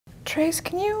Trace,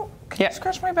 can you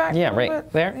scratch my back? Yeah, a little right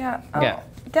bit? there. Yeah. Oh, Yeah.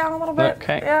 Down a little bit.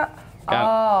 Okay. Yeah.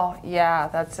 Got Oh, yeah,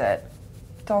 that's it.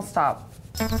 Don't stop.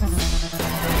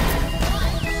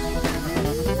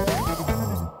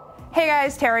 Hey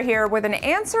guys, Tara here with an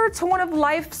answer to one of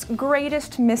life's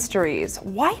greatest mysteries.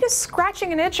 Why does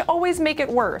scratching an itch always make it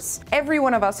worse? Every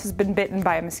one of us has been bitten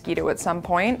by a mosquito at some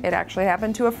point. It actually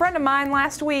happened to a friend of mine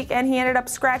last week, and he ended up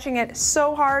scratching it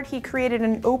so hard he created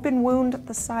an open wound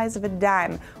the size of a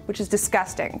dime, which is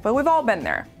disgusting, but we've all been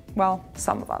there. Well,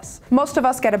 some of us. Most of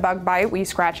us get a bug bite, we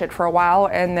scratch it for a while,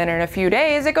 and then in a few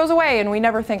days it goes away and we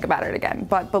never think about it again.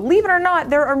 But believe it or not,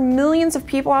 there are millions of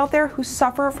people out there who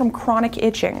suffer from chronic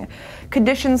itching.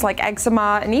 Conditions like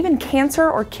eczema and even cancer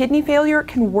or kidney failure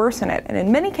can worsen it, and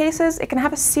in many cases it can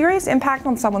have a serious impact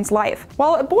on someone's life.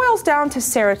 Well, it boils down to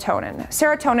serotonin.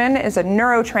 Serotonin is a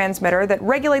neurotransmitter that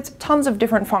regulates tons of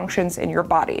different functions in your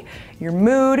body. Your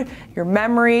mood, your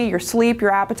memory, your sleep,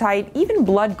 your appetite, even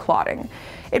blood clotting.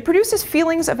 It produces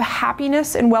feelings of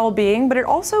happiness and well-being, but it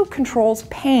also controls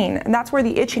pain, and that's where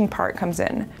the itching part comes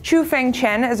in. Chu-Feng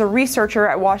Chen is a researcher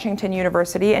at Washington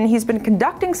University, and he's been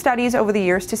conducting studies over the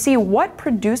years to see what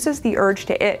produces the urge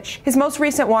to itch. His most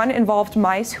recent one involved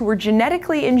mice who were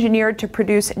genetically engineered to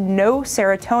produce no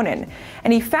serotonin,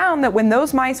 and he found that when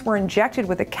those mice were injected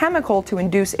with a chemical to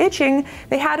induce itching,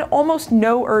 they had almost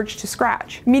no urge to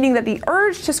scratch, meaning that the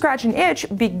urge to scratch and itch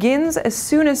begins as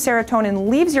soon as serotonin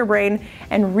leaves your brain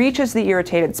and reaches the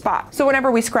irritated spot. So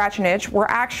whenever we scratch an itch, we're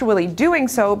actually doing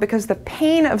so because the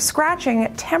pain of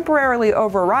scratching temporarily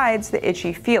overrides the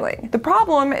itchy feeling. The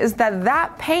problem is that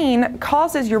that pain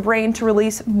causes your brain to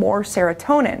release more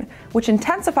serotonin, which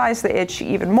intensifies the itch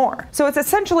even more. So it's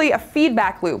essentially a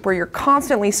feedback loop where you're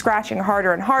constantly scratching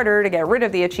harder and harder to get rid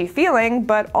of the itchy feeling,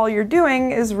 but all you're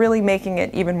doing is really making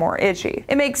it even more itchy.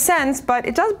 It makes sense, but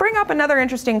it does bring up another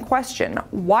interesting question.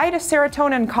 Why does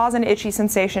serotonin cause an itchy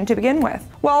sensation to begin with?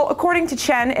 Well, according to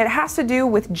Chen, it has to do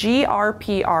with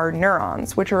GRPR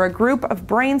neurons, which are a group of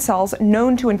brain cells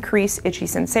known to increase itchy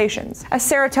sensations. As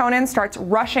serotonin starts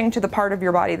rushing to the part of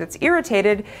your body that's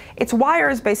irritated, its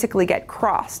wires basically get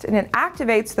crossed, and it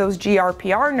activates those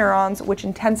GRPR neurons, which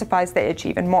intensifies the itch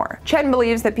even more. Chen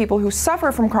believes that people who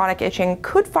suffer from chronic itching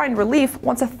could find relief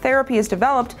once a therapy is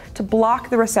developed to block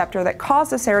the receptor that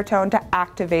causes serotonin to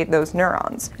activate those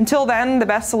neurons. Until then, the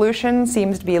best solution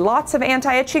seems to be lots of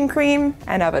anti-itching cream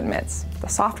and oven mitts. The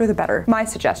softer the better. My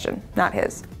suggestion, not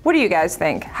his. What do you guys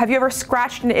think? Have you ever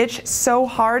scratched an itch so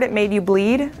hard it made you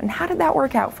bleed? And how did that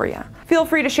work out for you? Feel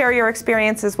free to share your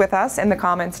experiences with us in the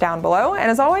comments down below.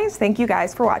 And as always, thank you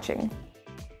guys for watching.